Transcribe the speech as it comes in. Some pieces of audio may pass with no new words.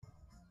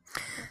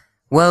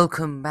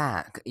Welcome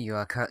back. You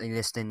are currently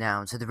listening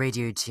now to the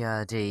Radio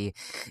TRD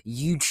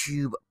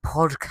YouTube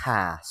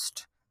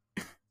podcast.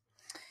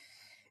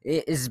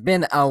 It has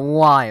been a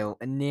while,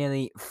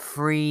 nearly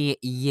 3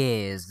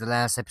 years. The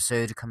last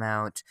episode come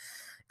out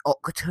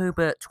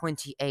October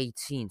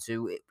 2018,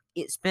 so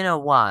it's been a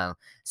while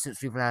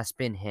since we've last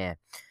been here.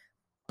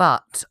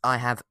 But I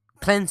have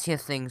plenty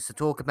of things to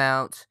talk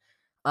about,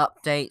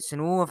 updates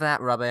and all of that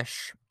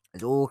rubbish.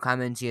 It's all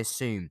coming to you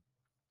soon.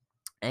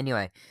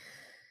 Anyway,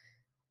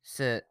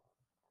 so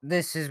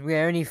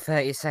we're only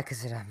 30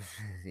 seconds in.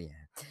 Yeah.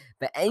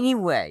 But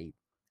anyway,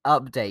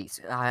 updates.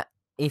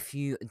 If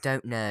you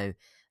don't know,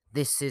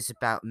 this is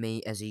about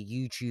me as a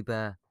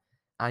YouTuber.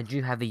 I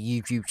do have a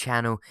YouTube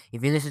channel.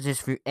 If you listen to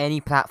this through any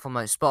platform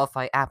like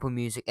Spotify, Apple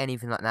Music,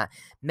 anything like that,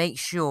 make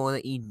sure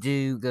that you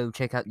do go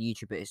check out the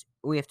YouTube.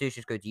 All you have to do is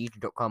just go to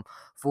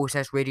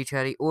youtube.com/Radio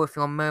Charlie, or if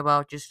you're on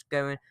mobile, just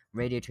go in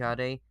Radio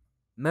Charlie.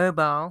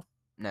 Mobile,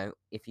 no,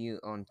 if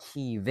you're on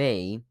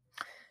TV,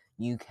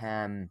 you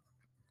can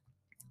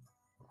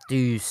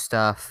do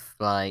stuff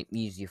like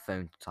use your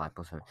phone to type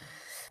or something.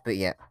 But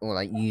yeah, or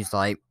like use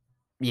like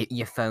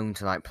your phone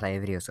to like play a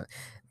video or something.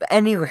 But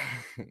anyway,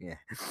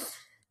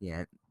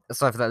 yeah.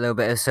 Aside from that little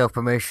bit of self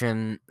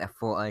promotion, I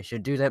thought I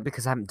should do that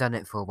because I haven't done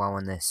it for a while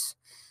on this.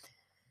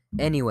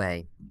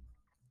 Anyway,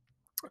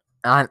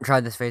 I haven't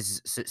tried this phrase,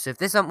 so if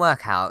this doesn't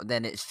work out,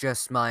 then it's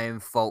just my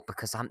own fault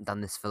because I haven't done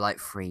this for like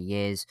 3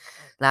 years.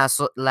 Last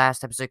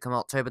episode came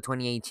October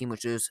 2018,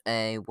 which was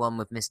a one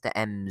with Mr.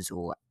 M's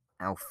or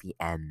Alfie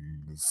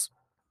M's.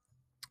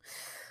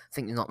 I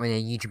think they're not really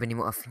a YouTuber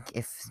anymore. I think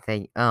if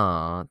they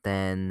are,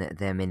 then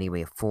they're mainly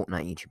a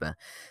Fortnite YouTuber.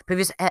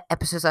 Previous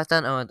episodes I've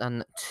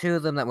done 2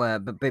 of them that were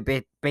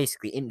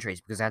basically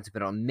intros because I had to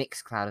put it on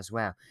Mixcloud as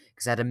well.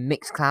 Because I had a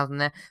Mixcloud in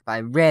there, but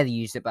I rarely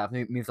used it, but I've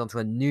moved on to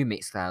a new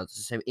Mixcloud.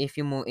 So if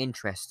you're more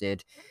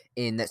interested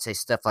in, let's say,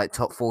 stuff like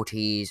top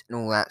 40s and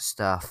all that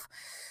stuff,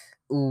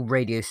 all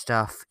radio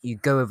stuff, you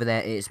go over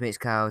there. It's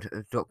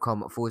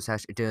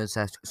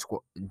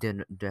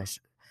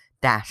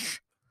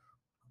mixcloud.com/dash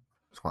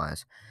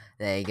Squires.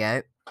 There you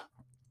go.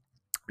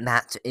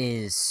 That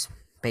is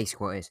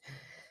basically what it is.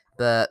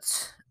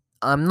 But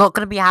I'm not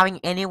going to be having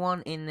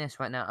anyone in this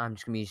right now. I'm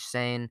just going to be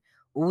saying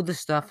all the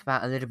stuff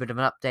about a little bit of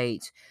an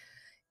update.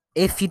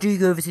 If you do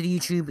go over to the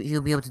YouTube,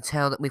 you'll be able to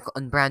tell that we've got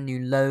a brand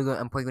new logo.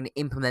 I'm probably going to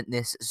implement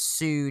this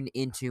soon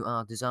into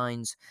our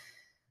designs.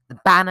 The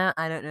banner,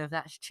 I don't know if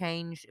that's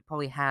changed. It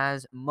probably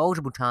has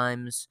multiple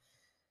times.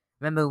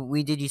 Remember,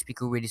 we did used to be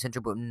called Radio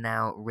Central, but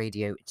now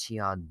Radio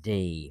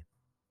TRD.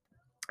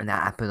 And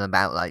that happened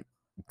about like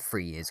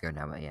 3 years ago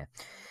now, but yeah.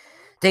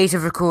 Date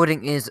of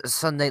recording is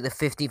Sunday the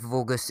 15th of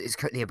August. It's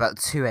currently about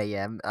 2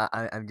 a.m.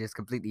 I'm just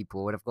completely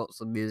bored. I've got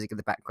some music in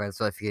the background,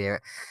 so if you hear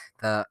it.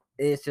 But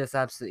it's just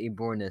absolutely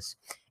boringness.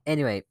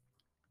 Anyway,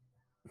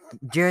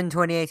 during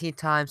 2018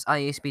 times, I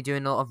used to be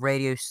doing a lot of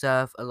radio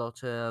stuff, a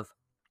lot of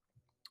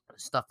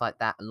stuff like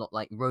that, a lot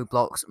like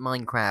Roblox,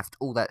 Minecraft,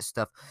 all that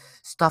stuff.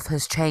 Stuff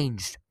has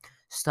changed.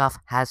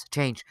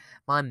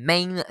 My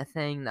main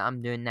thing that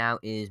I'm doing now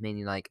is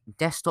mainly like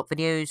desktop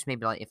videos.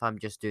 Maybe like if I'm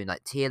just doing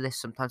like tier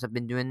lists, sometimes I've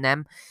been doing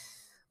them.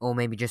 Or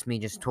maybe just me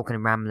just talking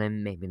and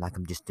rambling, maybe like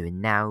I'm just doing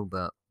now,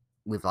 but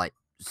with like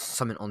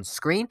something on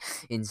screen.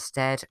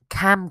 Instead,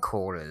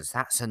 camcorders.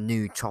 That's a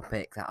new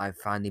topic that I've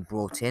finally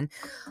brought in.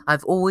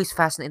 I've always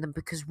fascinated them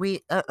because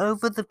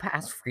over the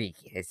past 3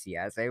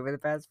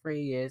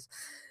 years,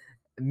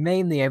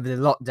 mainly over the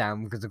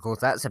lockdown, because of course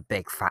that's a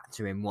big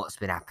factor in what's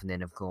been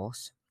happening, of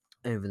course,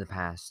 over the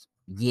past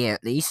year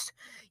at least,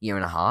 year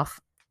and a half.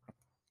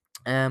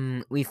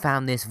 We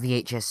found this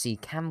VHS-C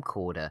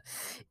camcorder.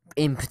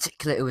 In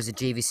particular, it was a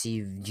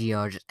JVC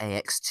GR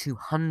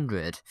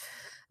AX200.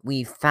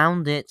 We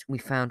found it. We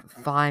found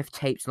 5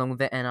 tapes along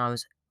with it, and I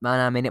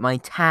made it my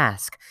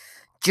task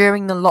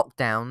during the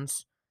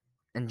lockdowns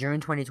and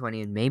during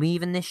 2020 and maybe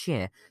even this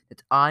year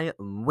that I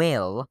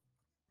will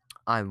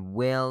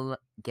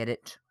get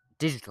it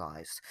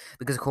digitalized,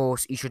 because of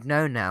course you should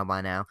know now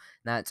by now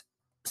that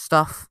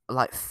stuff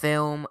like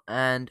film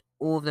and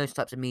all of those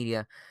types of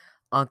media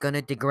are going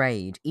to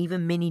degrade.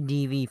 Even mini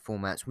DV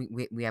formats,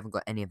 we haven't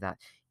got any of that.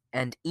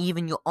 And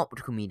even your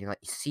optical media,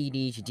 like your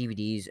CDs, your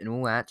DVDs, and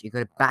all that, you've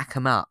got to back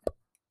them up.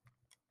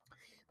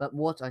 But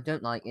what I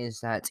don't like is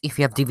that if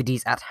you have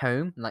DVDs at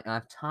home, like I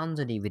have tons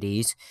of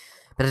DVDs,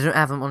 but I don't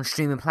have them on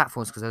streaming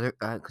platforms because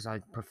I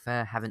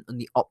prefer having on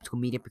the optical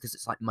media because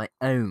it's like my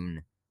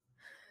own.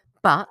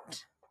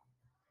 But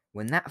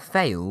when that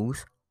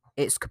fails,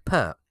 it's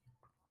kaput.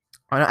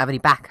 I don't have any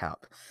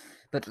backup.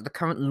 But the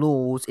current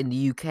laws in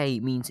the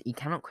UK means that you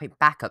cannot create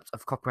backups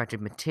of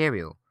copyrighted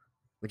material,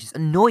 which is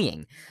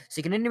annoying. So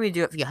you can only really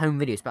do it for your home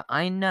videos. But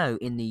I know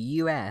in the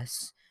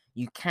US,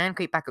 you can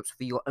create backups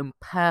for your own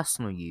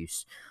personal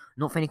use,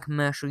 not for any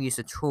commercial use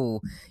at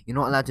all. You're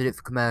not allowed to do it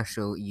for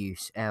commercial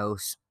use,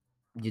 else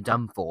you're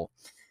done for.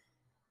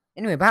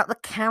 Anyway, about the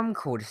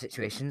camcorder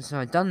situation, so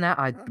I've done that,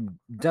 I've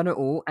done it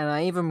all, and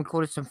I even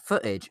recorded some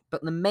footage,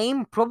 but the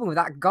main problem with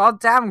that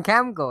goddamn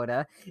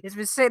camcorder is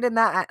been sitting in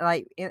that,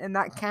 in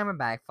that camera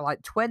bag for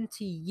like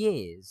 20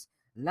 years.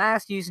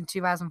 last used in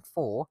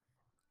 2004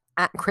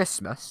 at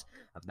Christmas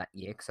of that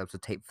year, because I was a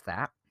tape for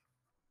that.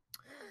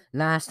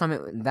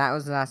 That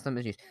was the last time it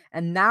was used,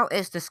 and now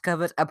it's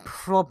discovered a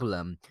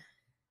problem,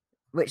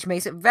 which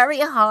makes it very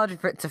hard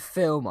for it to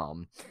film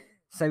on.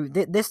 So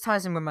this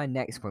ties in with my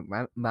next point,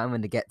 but I'm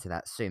going to get to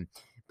that soon.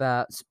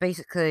 But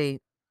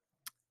basically,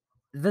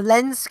 the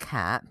lens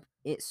cap,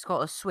 it's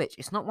got a switch.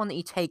 It's not one that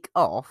you take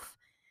off.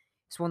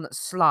 It's one that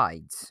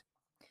slides.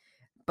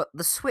 But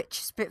the switch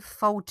is a bit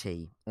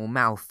faulty or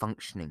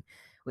malfunctioning,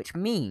 which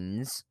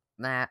means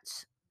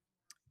that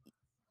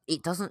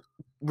it doesn't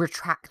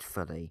retract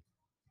fully.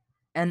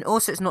 And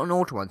also, it's not an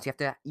auto one, so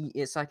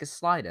it's like a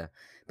slider.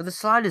 But the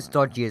slider's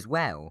dodgy as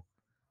well.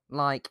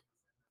 Like,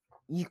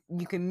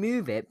 you can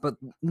move it, but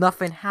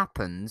nothing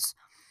happens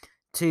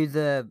to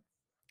the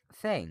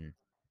thing.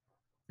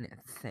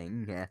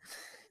 Yeah.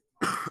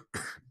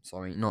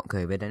 Sorry, not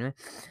COVID anyway.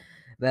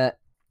 But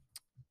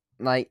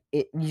like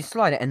you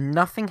slide it and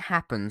nothing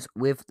happens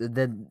with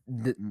the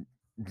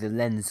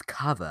lens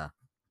cover.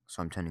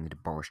 So I'm turning into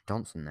Boris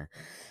Johnson there.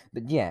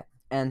 But yeah,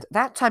 and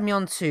that tied me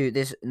on to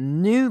this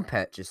new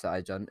purchase that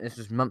I've done. This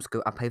was months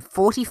ago. I paid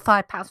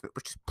 £45 for it,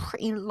 which is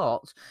pretty a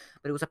lot.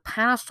 But it was a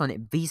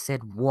Panasonic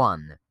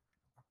VZ1.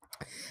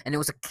 And it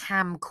was a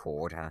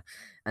camcorder,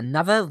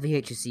 another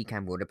VHC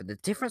camcorder, but the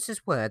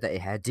differences were that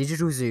it had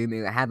digital zoom,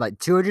 it had like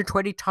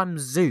 220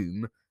 times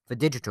zoom for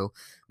digital,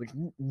 which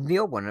the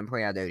old one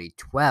probably had only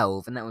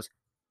 12, and that was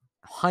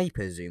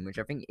hyper zoom, which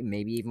I think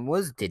maybe even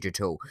was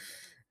digital.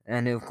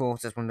 And of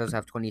course, this one does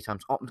have 20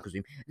 times optical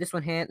zoom. This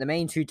one here, the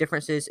main two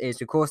differences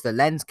is, of course, the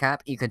lens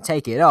cap. You can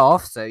take it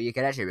off, so you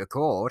can actually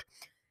record.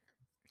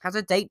 Has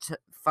a date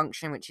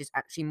function, which is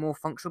actually more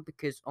functional,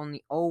 because on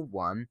the old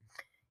one,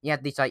 you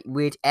had these like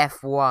weird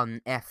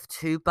F1,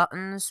 F2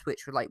 buttons,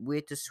 which were like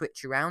weird to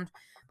switch around.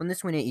 On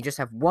this one, you just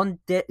have one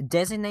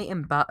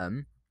designating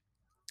button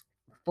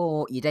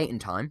for your date and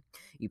time.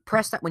 You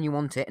press that when you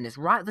want it, and it's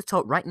right at the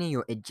top, right near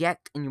your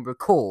eject and your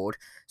record,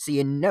 so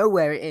you know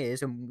where it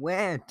is and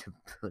where to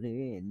put it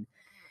in.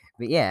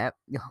 But yeah,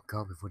 oh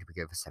god, we've already been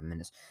going for 7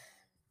 minutes.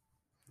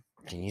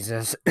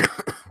 Jesus,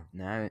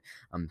 no,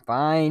 I'm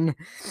fine.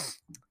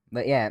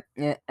 But yeah,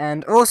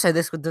 and also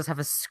this one does have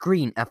a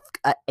screen, a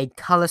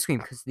color screen,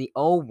 because the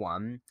old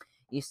one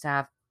used to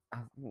have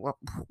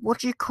what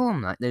do you call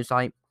them? Like those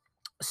like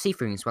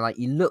see-throughs where like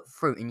you look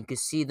through and you can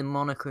see the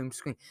monochrome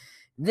screen.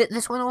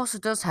 This one also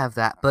does have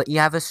that, but you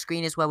have a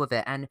screen as well with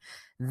it, and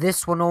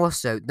this one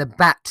also the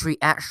battery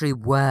actually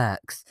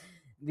works,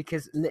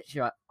 because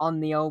literally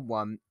on the old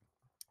one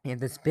you have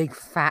this big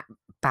fat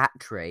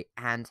battery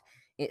and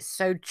it's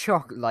so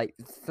like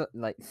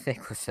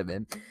thick or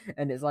something,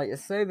 and it's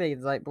so big.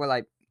 It's like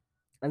like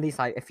at least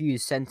like a few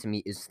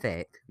centimeters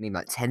thick, maybe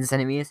like 10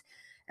 centimeters,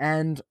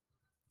 and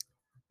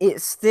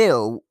it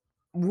still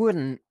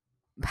wouldn't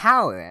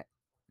power it.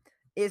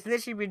 It's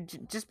literally been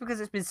just because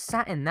it's been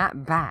sat in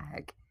that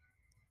bag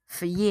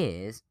for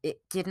years. It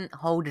didn't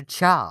hold a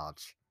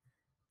charge.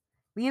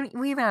 We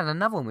even had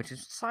another one which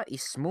was slightly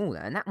smaller,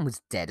 and that one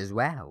was dead as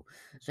well.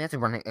 So we had to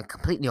run it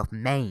completely off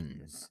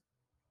mains.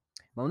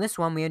 Well, on this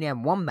one, we only have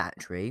one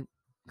battery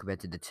compared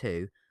to the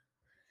two.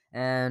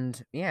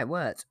 And yeah, it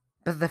worked.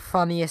 But the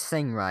funniest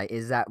thing, right,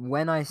 is that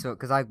when I saw it,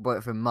 because I bought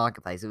it from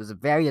Marketplace, it was a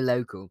very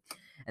local.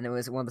 And it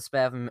was one of the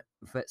spare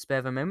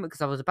of a moment, because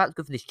I was about to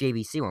go for this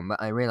JVC one,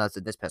 but I realised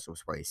that this person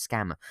was probably a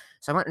scammer.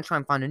 So I went to try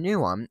and find a new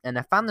one, and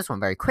I found this one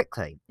very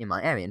quickly in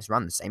my area, and it's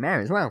around the same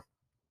area as well.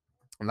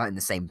 Like in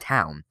the same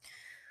town.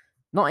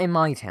 Not in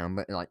my town,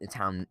 but like the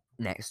town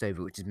next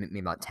over, which is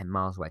maybe like 10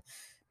 miles away.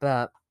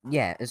 But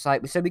yeah, it's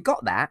like, so we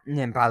got that, and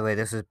then by the way,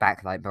 this was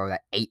back like probably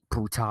like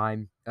April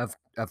time of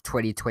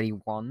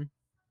 2021,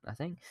 I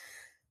think.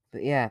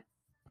 But yeah,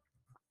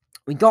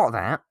 we got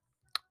that,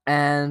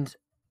 and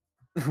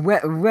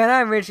when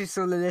I originally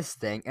saw the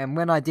listing, and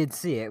when I did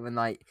see it,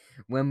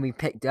 when we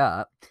picked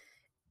up,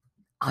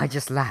 I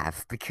just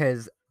laughed,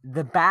 because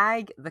the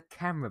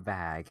camera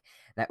bag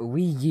that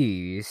we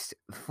used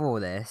for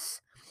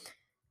this,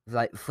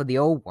 like for the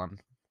old one,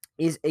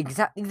 is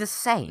exactly the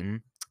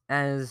same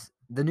as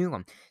the new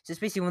one. So it's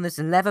basically one of those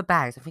leather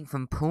bags, I think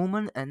from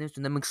Pullman, and it's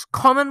one of the most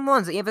common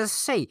ones that you ever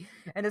see.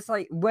 And it's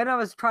like, when I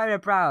was trying to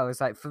browse,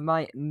 like for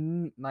my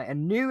like a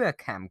newer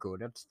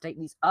camcorder, to take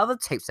these other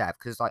tapes out,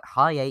 because like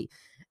high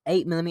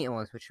 8mm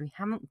ones, which we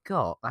haven't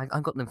got. I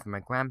got them from my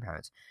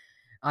grandparents.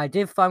 I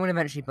did find one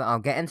eventually, but I'll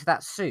get into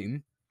that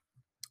soon.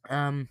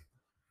 Yeah,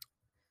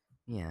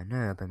 I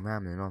know I've been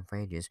rambling on for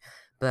ages,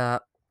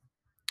 but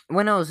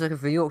when I was looking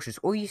for the auctions,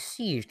 all you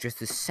see is just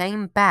the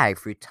same bag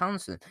through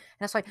Tungsten. And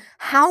it's like,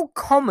 how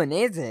common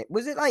is it?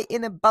 Was it like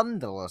in a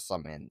bundle or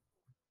something?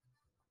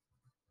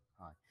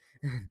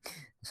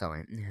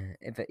 Sorry.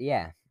 But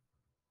yeah.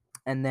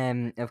 And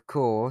then, of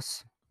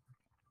course,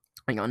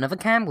 I got another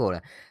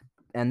camcorder.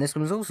 And this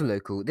one was also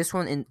local. This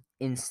one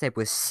instead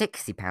was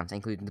 £60,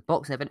 including the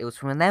box and everything. It was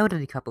from an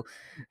elderly couple.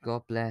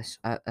 God bless.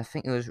 I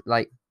think it was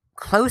like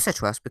closer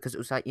to us, because it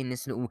was like in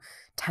this little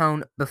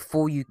town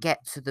before you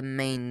get to the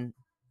main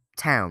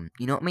town.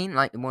 You know what I mean?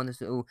 Like one of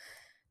those little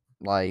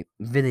like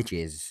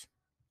villages,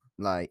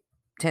 like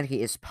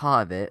technically it's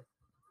part of it,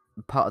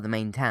 part of the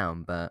main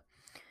town, but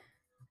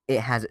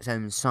it has its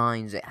own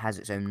signs, it has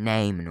its own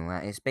name and all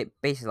that. It's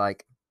basically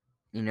like,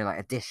 like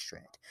a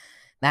district.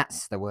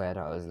 That's the word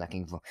I was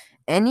looking for.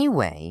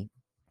 Anyway,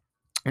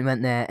 I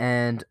went there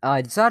and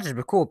I decided to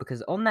record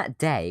because on that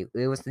day,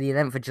 it was the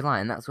 11th of July,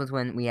 and that was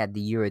when we had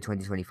the Euro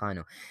 2020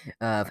 final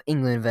of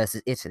England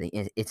versus Italy.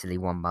 Italy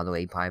won, by the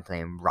way, by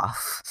playing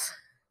rough.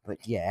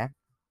 But yeah,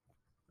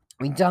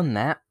 we done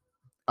that.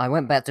 I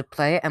went back to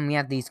play it, and we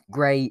had these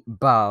grey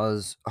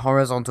bars,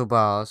 horizontal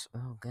bars.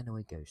 Oh, get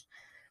away, ghost.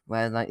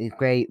 Where like these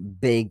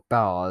great big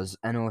bars,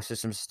 and also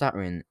some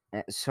stuttering.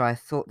 So I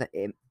thought that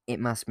it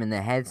must have been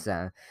the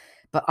headset.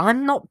 But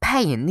I'm not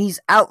paying these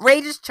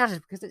outrageous charges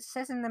because it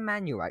says in the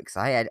manual, right? Because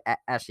I had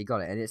actually got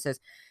it, and it says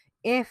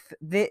if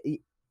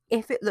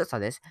it looks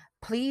like this,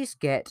 please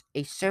get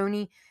a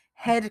Sony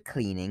head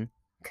cleaning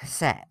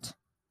cassette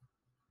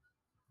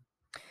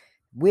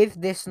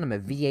with this number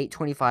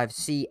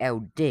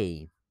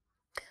V825CLD.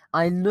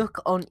 I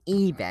look on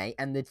eBay,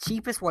 and the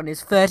cheapest one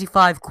is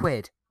 35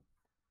 quid.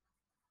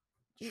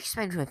 You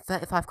spend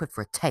 35 quid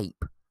for a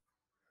tape.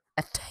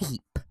 A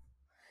tape.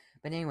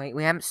 But anyway,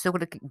 we haven't still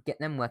got to get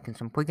them working,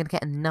 so I'm probably going to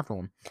get another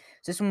one.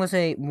 So this one was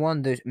one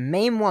of those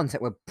main ones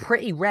that were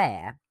pretty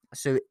rare.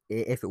 So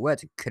if it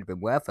worked, it could have been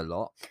worth a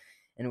lot.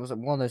 And it was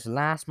one of those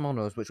last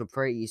models which were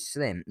pretty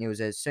slim. It was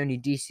a Sony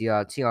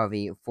DCR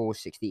TRV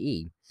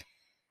 460E.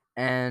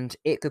 And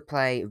it could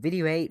play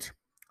Video 8,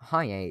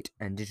 High 8,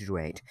 and Digital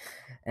 8.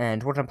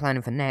 And what I'm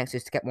planning for next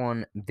is to get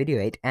one Video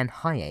 8 and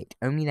High 8.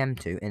 Only them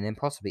two, and then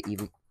possibly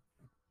even...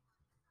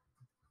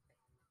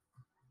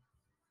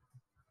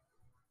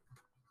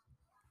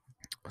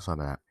 Sorry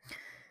about that.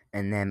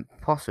 And then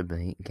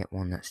possibly get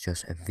one that's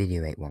just a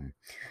Video 8 one.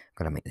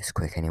 Gotta make this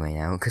quick anyway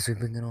now, because we've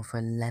been going on for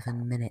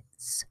 11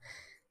 minutes.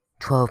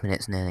 12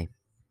 minutes nearly.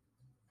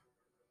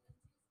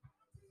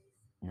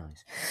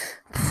 Nice.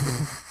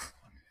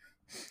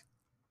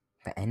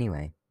 But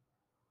anyway.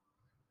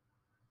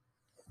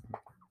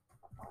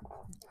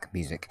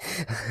 Music.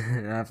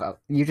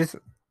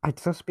 I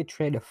just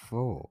betrayed a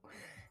fool.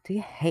 Do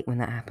you hate when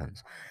that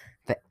happens?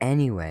 But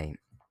anyway.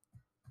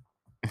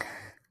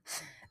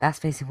 That's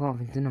basically what I've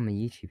been doing on my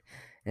YouTube.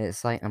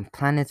 It's like I'm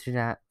planning to do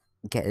that,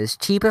 get as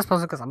cheap as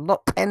possible because I'm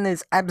not paying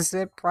those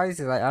absurd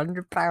prices, like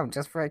 £100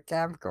 just for a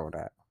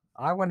camcorder.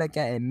 I want to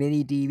get a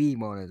mini DV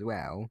one as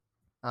well,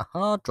 a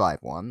hard drive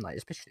one, like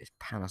especially this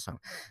Panasonic,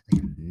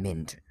 like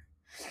mint,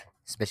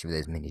 especially with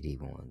those mini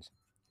DV ones.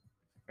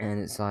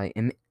 And it's like,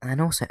 and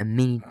also a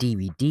mini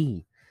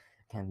DVD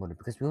camcorder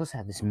because we also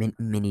have this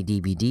mini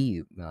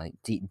DVD, like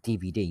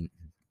DVD.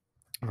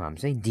 Well, I'm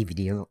saying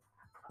DVD a lot.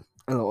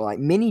 Like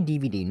mini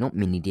DVD, not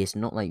mini disc,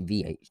 not like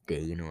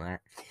VHD and all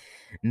that.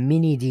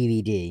 Mini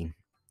DVD,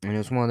 and it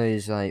was one of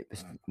those like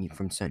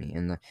from Sony,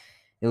 and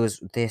it was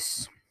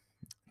this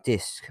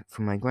disc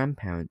from my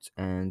grandparents,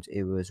 and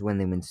it was when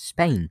they went to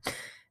Spain,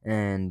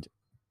 and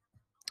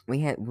we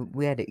had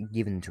it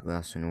given to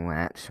us and all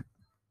that.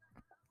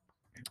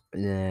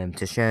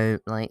 To show,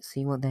 like,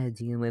 see what they're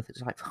dealing with.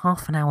 It's like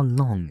half an hour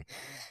long,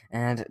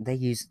 and they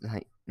used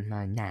like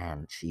my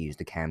nan. She used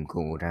the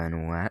camcorder and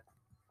all that,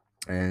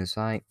 and it's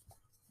like.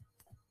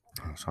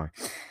 Oh, sorry.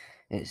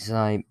 It's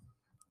like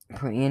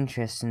pretty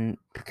interesting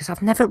because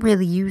I've never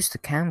really used a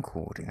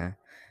camcorder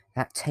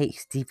that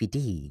takes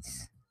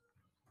DVDs.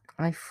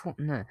 I thought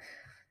no,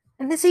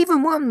 and there's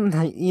even one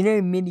like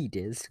mini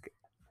disc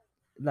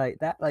like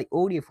that, like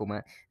audio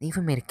format. They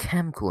even made a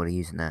camcorder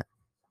using that.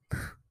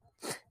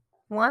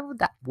 Why would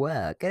that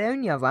work? It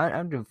only has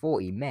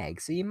 140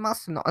 megs, so you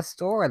must not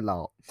store a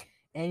lot.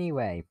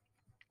 Anyway,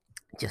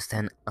 just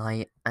then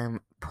I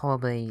am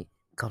probably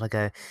gotta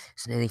go.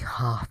 It's nearly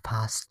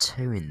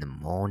 2:30 in the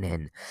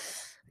morning.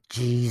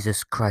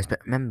 Jesus Christ.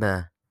 But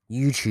remember,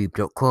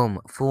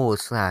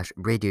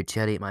 youtube.com/Radio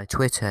TRD. My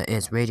Twitter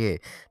is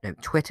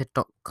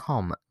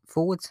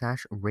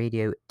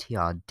twitter.com/Radio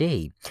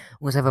TRD.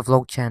 Also have a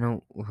vlog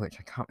channel, which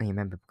I can't really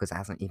remember because it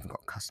hasn't even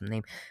got a custom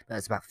name. But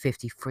it's about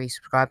 53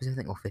 subscribers, I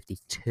think, or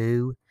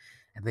 52.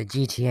 I have a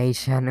GTA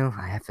channel.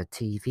 I have a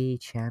TV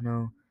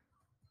channel.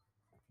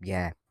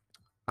 Yeah.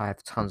 I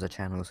have tons of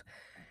channels.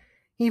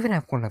 Even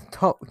have one of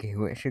Top Gear,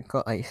 which has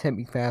got like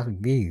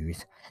 70,000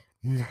 views.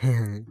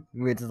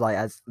 Which is like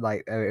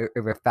over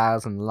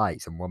 1,000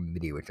 likes on one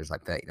video, which is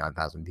like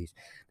 39,000 views.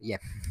 But yeah,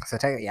 so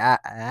technically I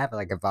have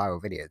like a viral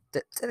video.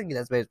 Technically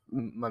that's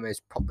my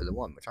most popular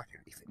one, which I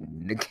don't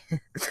even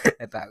think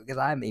about because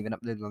I haven't even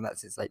uploaded on that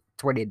since like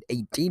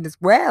 2018 as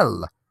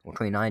well, or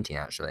 2019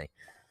 actually.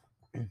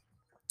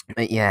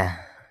 But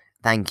yeah.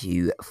 Thank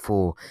you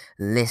for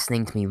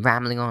listening to me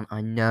rambling on.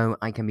 I know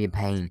I can be a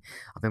pain.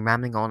 I've been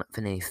rambling on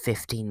for nearly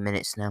 15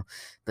 minutes now.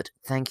 But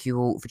thank you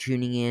all for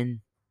tuning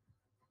in.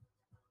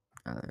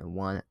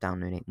 Why that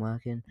download ain't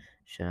working?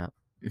 Shut up.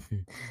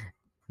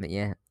 But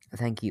yeah,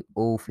 thank you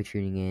all for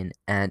tuning in.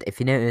 And if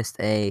you noticed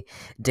a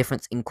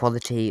difference in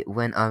quality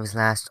when I was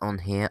last on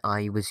here,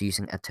 I was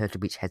using a Turtle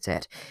Beach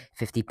headset.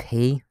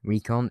 50p,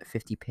 Recon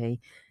 50p.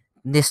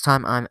 This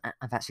time I've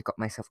actually got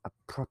myself a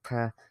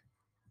proper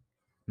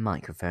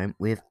microphone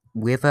with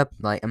a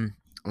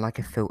like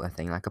a filter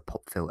thing, like a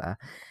pop filter,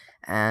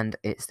 and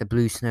it's the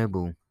Blue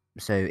Snowball.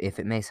 So if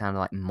it may sound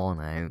like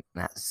mono,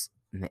 that's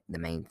the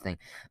main thing.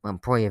 Well, I'm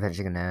probably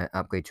eventually gonna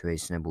upgrade to a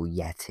Snowball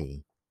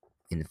Yeti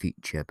in the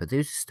future, but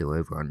those are still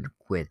over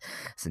 £100.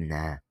 So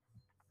nah.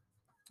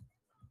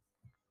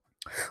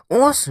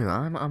 Also,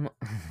 I'm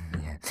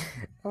yeah.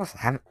 Also,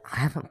 I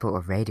haven't bought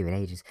a radio in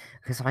ages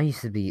because I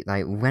used to be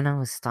like when I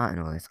was starting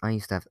all this, I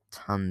used to have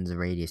tons of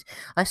radios.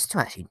 I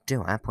still actually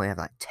do. I probably have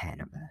like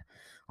 10 of them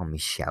on my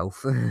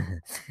shelf,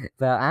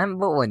 but I haven't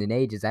bought one in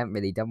ages. I haven't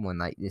really done one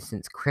like this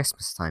since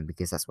Christmas time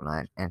because that's when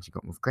I actually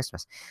got one for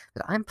Christmas.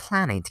 But I'm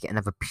planning to get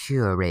another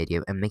Pure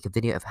radio and make a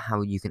video of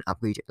how you can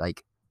upgrade it,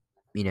 like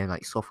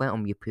like software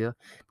on your Pure,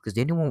 because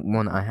the only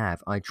one I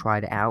have, I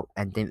tried it out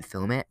and didn't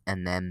film it,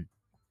 and then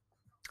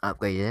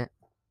upgraded it,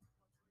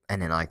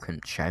 and then I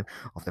couldn't show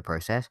off the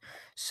process.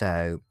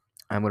 So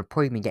I'm gonna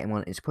probably be getting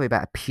one. It's probably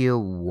about a Pure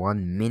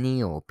One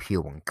Mini or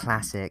Pure One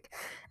Classic.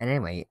 And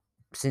anyway,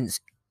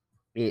 since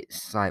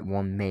it's like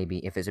one,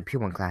 maybe if it's a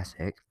Pure One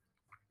Classic,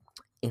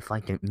 if I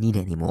don't need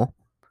it anymore,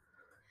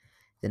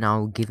 then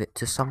I'll give it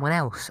to someone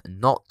else.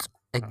 Not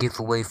a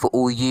giveaway for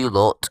all you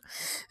lot.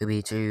 It'll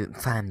be to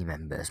family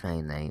members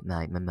mainly,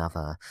 like my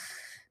mother,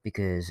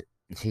 because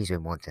she's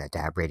been wanting her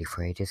dad ready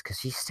for ages. Because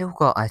she's still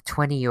got a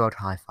 20-year-old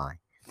hi-fi.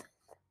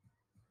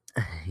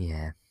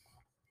 Yeah.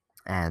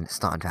 And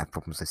starting to have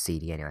problems with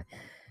CD anyway.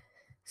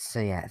 So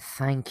yeah,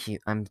 thank you.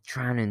 I'm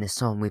drowning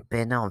this on. We've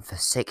been on for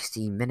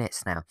 60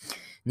 minutes now,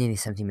 nearly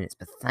 70 minutes.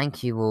 But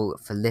thank you all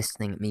for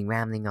listening. Me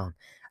rambling on.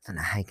 I don't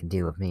know how you can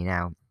deal with me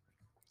now.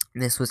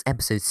 This was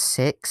episode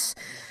 6.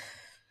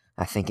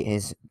 I think it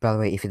is. By the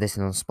way, if you're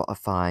listening on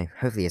Spotify,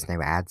 hopefully there's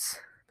no ads.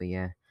 But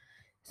yeah,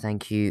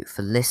 thank you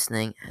for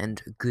listening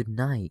and good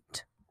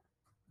night.